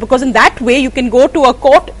issue is? Because in that way, you can go to a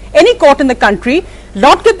court, any court in the country,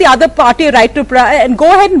 not give the other party a right to and go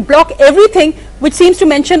ahead and block everything which seems to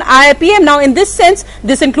mention IIPM. Now, in this sense,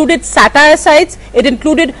 this included satire sites, it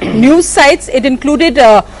included news sites, it included,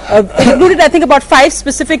 I think, about 5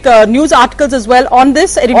 specific news articles as well on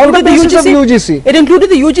this. It included the UGC. It included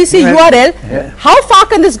the UGC URL. Yeah. How far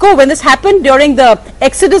can this go? When this happened during the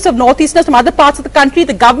exodus of Northeasterners from other parts of the country,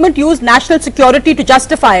 the government used national security to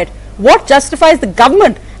justify it. What justifies the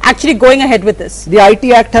government actually going ahead with this? The IT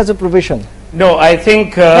Act has a provision. No, I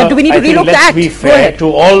think, do we need to relook the act?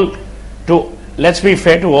 Let's be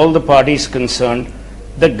fair to all the parties concerned.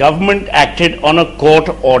 The government acted on a court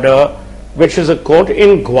order, which is a court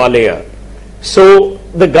in Gwalior. So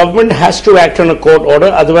the government has to act on a court order,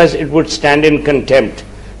 otherwise it would stand in contempt.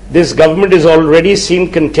 This government is already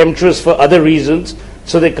seen contemptuous for other reasons,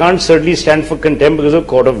 so they can't certainly stand for contempt because of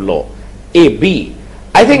court of law. B.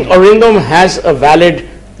 I think Arindam has a valid,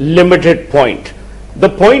 limited point. The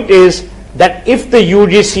point is that if the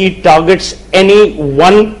UGC targets any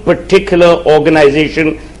one particular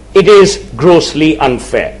organization, it is grossly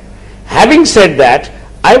unfair. Having said that,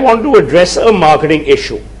 I want to address a marketing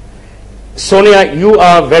issue. Sonia, you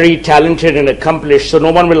are very talented and accomplished, so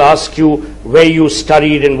no one will ask you where you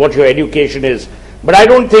studied and what your education is. But I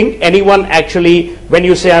don't think anyone actually, when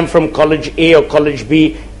you say I'm from college A or college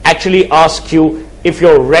B, actually asks you if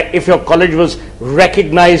your college was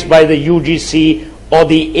recognized by the UGC or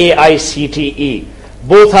the AICTE.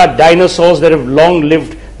 Both are dinosaurs that have long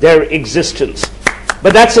lived their existence.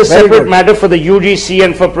 But that's a separate matter for the UGC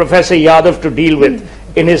and for Professor Yadav to deal with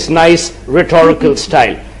in his nice rhetorical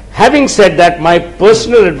style. Having said that, my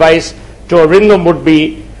personal advice to Arindam would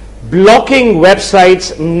be, blocking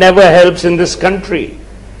websites never helps in this country.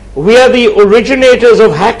 We are the originators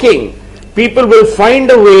of hacking. People will find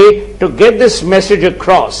a way to get this message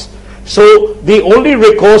across. So the only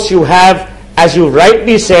recourse you have, as you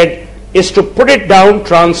rightly said, is to put it down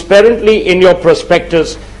transparently in your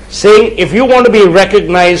prospectus, saying if you want to be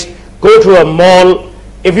recognized, go to a mall.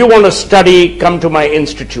 If you want to study, come to my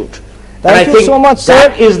institute. Thank you so much, sir.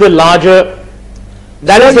 That is the larger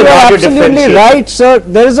differentiation. You are absolutely right, sir.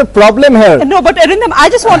 There is a problem here. No, but Arindam, I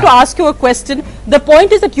just want to ask you a question. The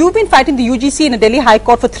point is that you've been fighting the UGC in a Delhi High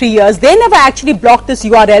Court for 3 years. They never actually blocked this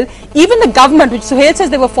URL. Even the government, which Suhail says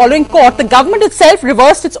they were following court, the government itself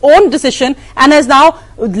reversed its own decision and has now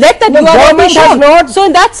let that URL be shown. So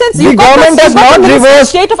in that sense, the government has not reversed.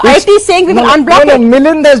 State of IT saying we will unblock it.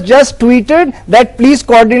 Milind has just tweeted that please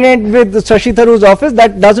coordinate with Shashi Tharoor's office.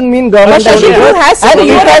 That doesn't mean government has reversed. And if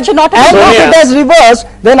it has reversed,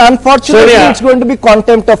 then unfortunately it's going to be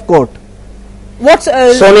contempt of court. What's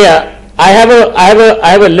Sonia? I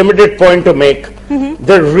have a limited point to make.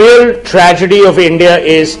 The real tragedy of India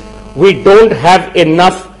is we don't have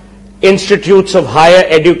enough institutes of higher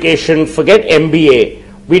education. Forget MBA.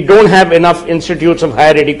 We don't have enough institutes of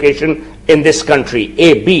higher education in this country.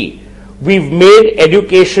 A. B. We've made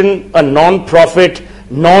education a non-profit,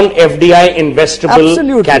 non-FDI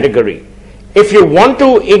investable category. If you want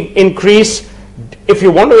to increase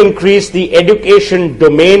the education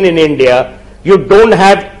domain in India, you don't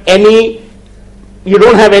have any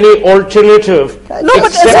alternative. No,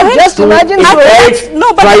 but just imagine we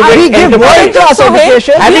give world class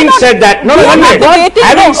education. Having said that, I'm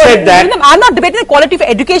not debating the quality of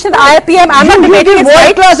education at the IIPM. I'm not debating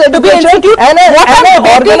world class education and an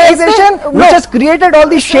organization which has created all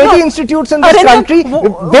these shady institutes in this country.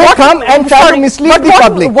 They come and try to mislead the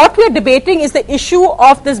public. What we are debating is the issue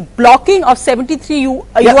of this blocking of 73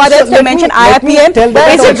 URLs that mention IIPM.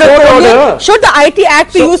 Should the IT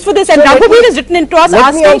Act be used for this? And Raghuveer has written into us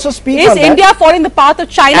asking, is India following the path of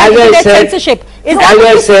China internet censorship? Is that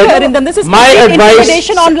what you say, Arindam? This is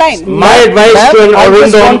intimidation online. My advice to an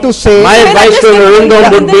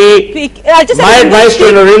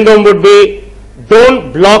Arindam would be,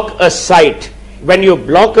 don't block a site. When you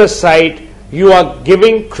block a site, you are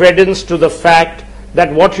giving credence to the fact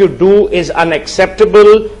that what you do is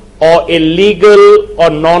unacceptable or illegal or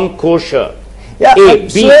non-kosher. Yeah,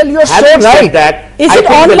 Suhail, you are so right. Is it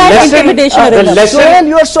online intimidation? Suhail,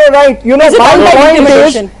 you are so right. You know, my point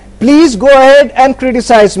is, please go ahead and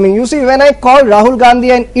criticize me. You see, when I call Rahul Gandhi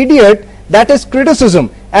an idiot, that is criticism,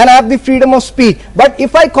 and I have the freedom of speech. But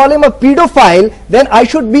if I call him a pedophile, then I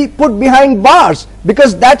should be put behind bars,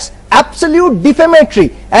 because that's absolute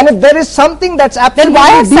defamatory. And if there is something that's absolutely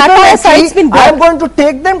defamatory, I am going to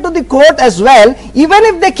take them to the court as well, even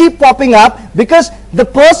if they keep popping up, because the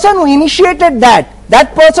person who initiated that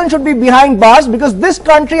person should be behind bars, because this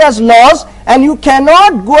country has laws and you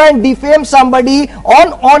cannot go and defame somebody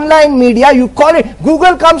on online media. You call it,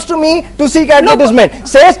 Google comes to me to seek advertisement,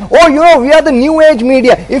 says, oh, you know, we are the new age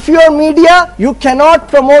media. If you are media, you cannot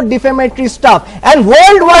promote defamatory stuff. And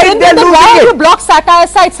worldwide they are losing why have it. you blocked satire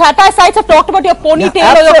sites? Satire sites have talked about your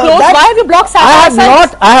ponytail or your clothes. Why have you blocked satire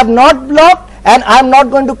sites? I have not blocked, and I am not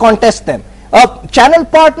going to contest them. A channel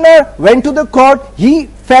partner went to the court. He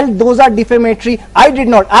felt those are defamatory. I did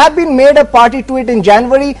not. I have been made a party to it in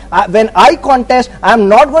January. When I contest, I am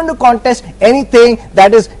not going to contest anything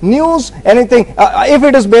that is news, anything. If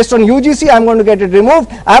it is based on UGC, I am going to get it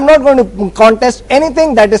removed. I am not going to contest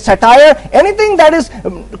anything that is satire, anything that is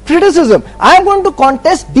criticism. I am going to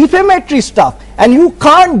contest defamatory stuff. And you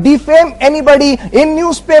can't defame anybody in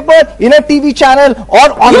newspaper, in a TV channel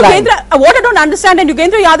or online. Yugendra, what I don't understand, and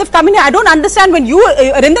Yugendra Yadav coming here, I don't understand when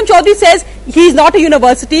Arindam Chaudhary says he's not a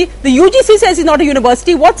university, the UGC says he's not a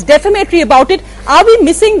university. What's defamatory about it? Are we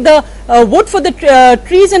missing the wood for the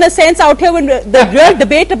trees in a sense out here when the real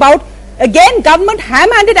debate about, again, government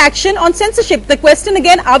ham-handed action on censorship? The question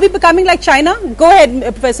again, are we becoming like China? Go ahead,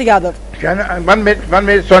 Professor Yadav. China, one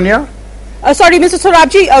minute, Sonia. Sorry, Mr.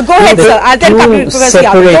 Sorabji, go ahead, sir. I'll then come to Professor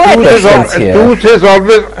Yadav. Truth is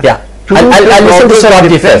always... Yeah. I'll listen to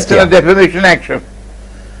Sorabji first. In a defamation action.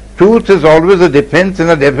 Truth is always a defense in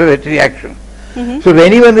a defamatory action. So if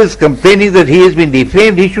anyone is complaining that he has been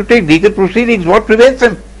defamed, he should take legal proceedings. What prevents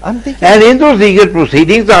him? And in those legal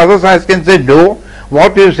proceedings, the other side can say, no,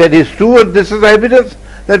 what you said is true, and this is evidence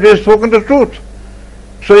that we have spoken the truth.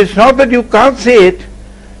 So it's not that you can't say it.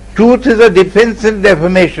 Truth is a defense in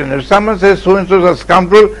defamation. If someone says so-and-so is a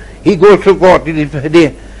scoundrel, he goes to court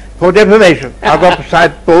for defamation. Other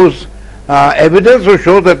side pose evidence to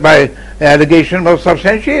show that my allegation was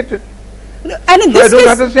substantiated. And in this I don't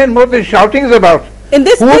understand what the shouting is about.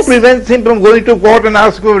 Who prevents him from going to court and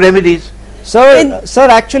asking for remedies? Sir,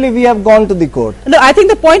 actually we have gone to the court. No, I think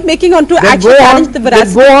the point making on to actually challenge the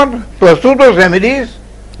veracity. Go on, pursue those remedies.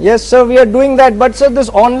 Yes, sir, we are doing that. But, sir, this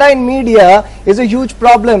online media is a huge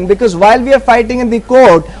problem, because while we are fighting in the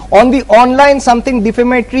court, on the online something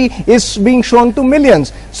defamatory is being shown to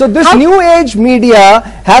millions. So this new age media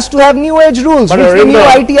has to have new age rules, which the new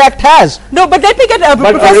IT Act has. No, but let me get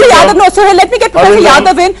Professor Yadav. No, so let me get Professor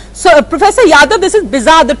Yadav in. So Professor Yadav, this is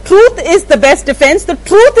bizarre. The truth is the best defense. The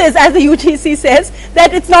truth is, as the UGC says,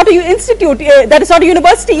 that it's not a institute, that it's not a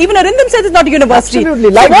university. Even Arindam says it's not a university. Absolutely,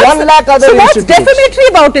 like 1 lakh other institutes. So what's defamatory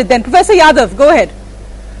about it then? Professor Yadav, go ahead.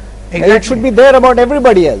 Exactly. It should be there about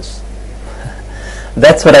everybody else.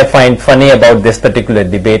 That's what I find funny about this particular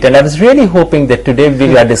debate, and I was really hoping that today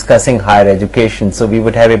we are discussing higher education, so we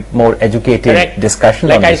would have a more educated discussion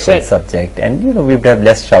on this whole subject, and we would have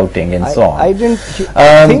less shouting and so on. I didn't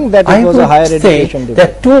think that it was a higher education debate. There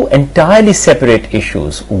are two entirely separate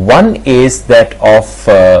issues. One is that of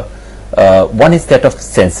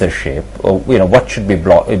censorship, or what should be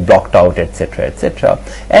blocked out, etc., etc.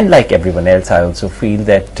 And like everyone else, I also feel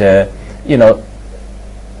that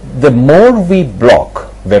the more we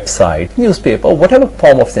block website, newspaper, whatever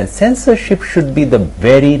form of censorship should be the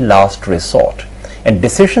very last resort. And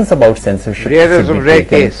decisions about censorship should be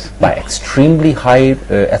taken by extremely high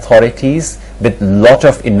authorities with lot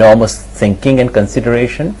of enormous thinking and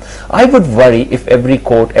consideration. I would worry if every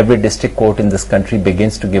court, every district court in this country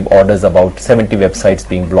begins to give orders about 70 websites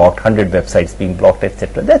being blocked, 100 websites being blocked,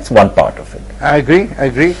 etc. That's one part of it. I agree.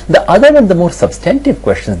 The other and the more substantive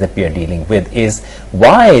questions that we are dealing with is,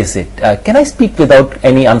 why is it, can I speak without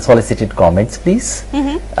any unsolicited comments, please?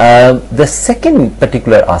 The second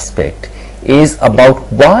particular aspect is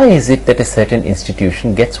about why is it that a certain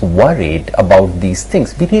institution gets worried about these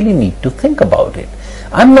things. We really need to think about it.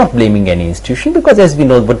 I'm not blaming any institution, because as we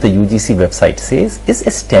know, what the UGC website says is a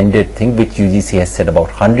standard thing which UGC has said about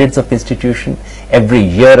hundreds of institutions. Every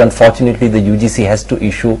year, unfortunately, the UGC has to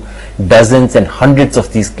issue dozens and hundreds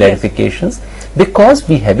of these clarifications, because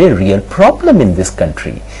we have a real problem in this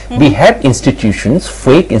country. We have institutions,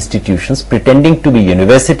 fake institutions, pretending to be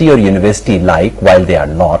university or university-like while they are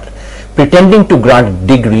not, pretending to grant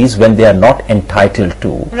degrees when they are not entitled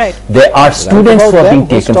to. There are students who are being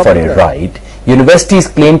taken for a ride. Universities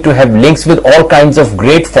claim to have links with all kinds of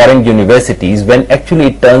great foreign universities, when actually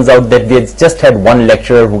it turns out that they just had one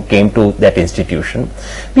lecturer who came to that institution.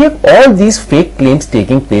 We have all these fake claims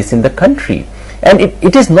taking place in the country, and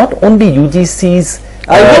it is not only UGC's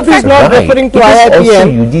I hope he's not referring to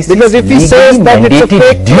IIPM, because if he says that it's a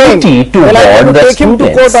fake claim, then I have to take him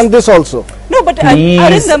to court on this also. No, but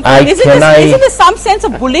Arindam, isn't this some sense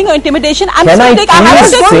of bullying or intimidation? Sonia,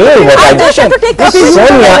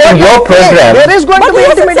 in your program, there is going to be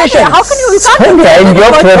intimidation. How can you? Sonia, in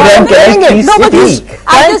your program, can you please speak?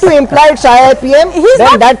 Trying to imply it's IIPM.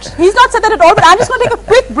 He's not said that at all. But I'm just going to take a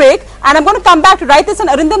quick break, and I'm going to come back to write this. And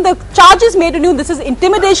Arindam, the charges made on you, this is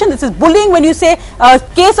intimidation, this is bullying. When you say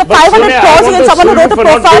case of 500 crores against someone who wrote a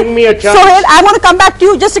profile. Sohail, I want to come back to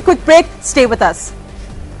you. Just a quick break. Stay with us.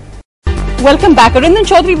 Welcome back. Arindam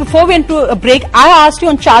Chaudhary, before we went to a break, I asked you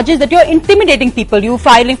on charges that you're intimidating people. You're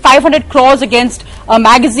filing 500 crores against a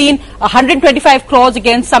magazine, 125 crores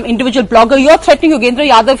against some individual blogger. You're threatening Yogendra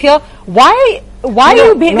Yadav here. Why are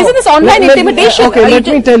you isn't this online intimidation? Let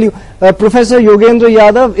me tell you, Professor Yogendra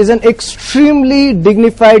Yadav is an extremely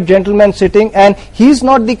dignified gentleman sitting, and he's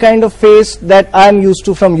not the kind of face that I'm used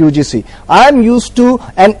to from UGC. I'm used to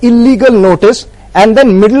an illegal notice and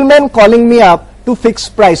then middlemen calling me up to fix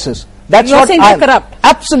prices. That's You're saying they're corrupt.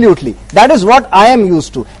 Absolutely. That is what I am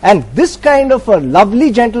used to. And this kind of a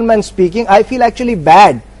lovely gentleman speaking, I feel actually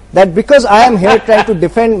bad that because I am here trying to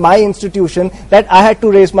defend my institution, that I had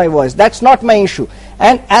to raise my voice. That's not my issue.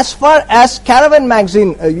 And as far as Caravan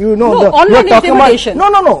magazine, online intimidation.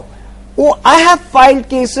 No. Oh, I have filed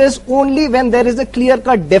cases only when there is a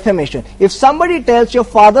clear-cut defamation. If somebody tells your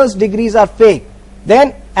father's degrees are fake,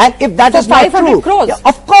 then, and if that is not true,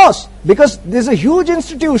 of course, because there's a huge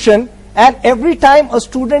institution, and every time a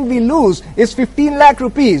student we lose is 15 lakh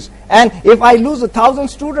rupees, and if I lose 1,000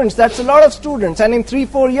 students, that's a lot of students, and in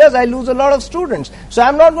 3-4 years I lose a lot of students. So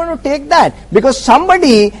I'm not going to take that, because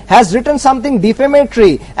somebody has written something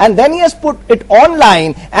defamatory and then he has put it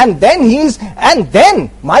online, and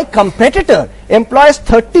then my competitor employs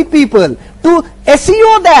 30 people to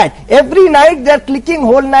SEO that. Every night they're clicking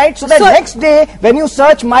whole night, so that next day when you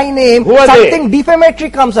search my name, something defamatory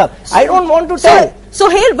comes up. I don't want to tell. So,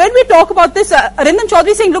 Hale, when we talk about this, Arindam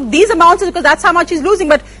Chaudhary saying, look, these amounts is because that's how much he's losing,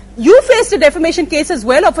 but you faced a defamation case as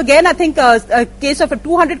well of, again, I think a case of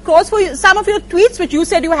 200 crores for some of your tweets, which you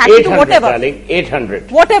said you had to do, whatever. 800.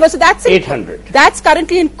 Whatever, so that's 800. That's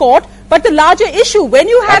currently in court. But the larger issue, when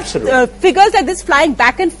you have figures like this flying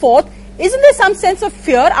back and forth, isn't there some sense of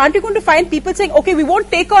fear? Aren't you going to find people saying, okay, we won't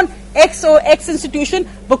take on X or X institution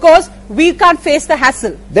because we can't face the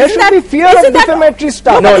hassle? There should be fear of defamatory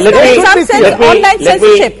stuff. No, online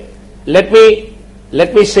censorship. Let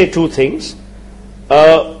me say two things.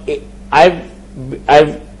 A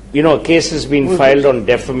case has been filed on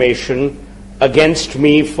defamation against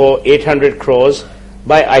me for 800 crores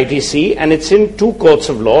by ITC, and it's in two courts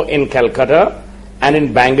of law, in Calcutta and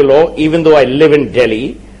in Bangalore, even though I live in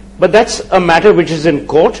Delhi. But that's a matter which is in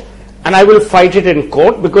court, and I will fight it in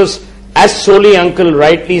court because, as Soli uncle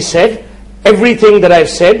rightly said, everything that I've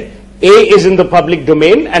said, A, is in the public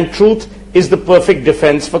domain, and truth is the perfect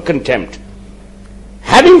defense for contempt.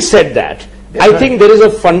 Having said that, I think there is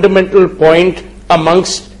a fundamental point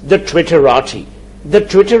amongst the Twitterati. The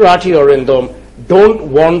Twitterati, Arindam,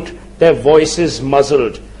 don't want their voices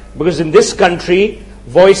muzzled, because in this country,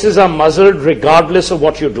 voices are muzzled regardless of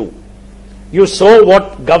what you do. You saw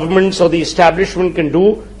what governments or the establishment can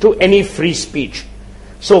do to any free speech.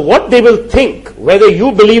 So what they will think, whether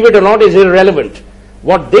you believe it or not, is irrelevant.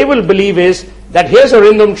 What they will believe is that here's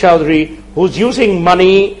Arindam Chaudhary who's using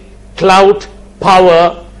money, clout,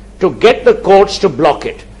 power to get the courts to block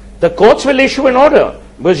it. The courts will issue an order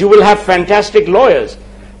because you will have fantastic lawyers.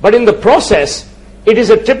 But in the process, it is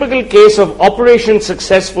a typical case of operation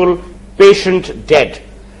successful, patient dead.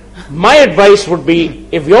 My advice would be,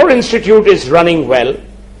 if your institute is running well,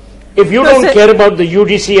 if you don't care about the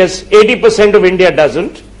UGC as 80% of India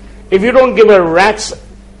doesn't, if you don't give a rat's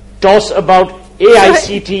toss about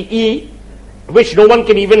AICTE, which no one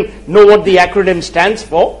can even know what the acronym stands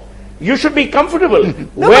for, you should be comfortable.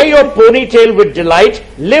 Wear your ponytail with delight,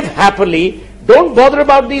 live happily. Don't bother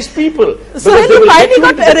about these people. So you finally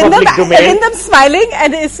got Arindam smiling,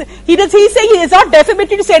 and he's saying he is not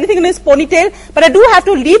defamatory to say anything in his ponytail, but I do have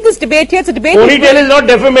to leave this debate here. It's a debate. Ponytail is not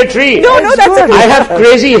defamatory. No, that's okay. I have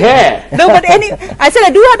crazy hair. No, but I said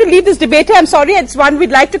I do have to leave this debate here. I'm sorry, it's one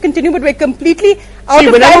we'd like to continue, but we're completely out of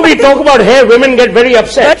time. Whenever we talk about hair, women get very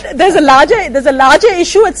upset. But there's a larger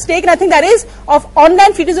issue at stake, and I think that is of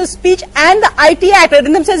online freedoms of speech and the IT Act.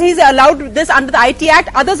 Arindam says he's allowed this under the IT Act.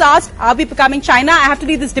 Others asked, are we becoming China? I have to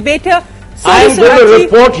leave this debate here. I am going to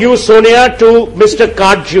report you, Sonia, to Mr.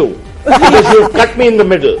 Kardju, because you've cut me in the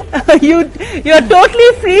middle. You're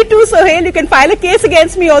totally free to, Sohail. You can file a case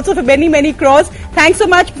against me also for many, many crores. Thanks so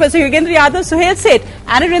much, Professor Yogendra Yadav, Sohail Seth,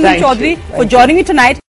 and Arindam Chaudhary for joining me tonight.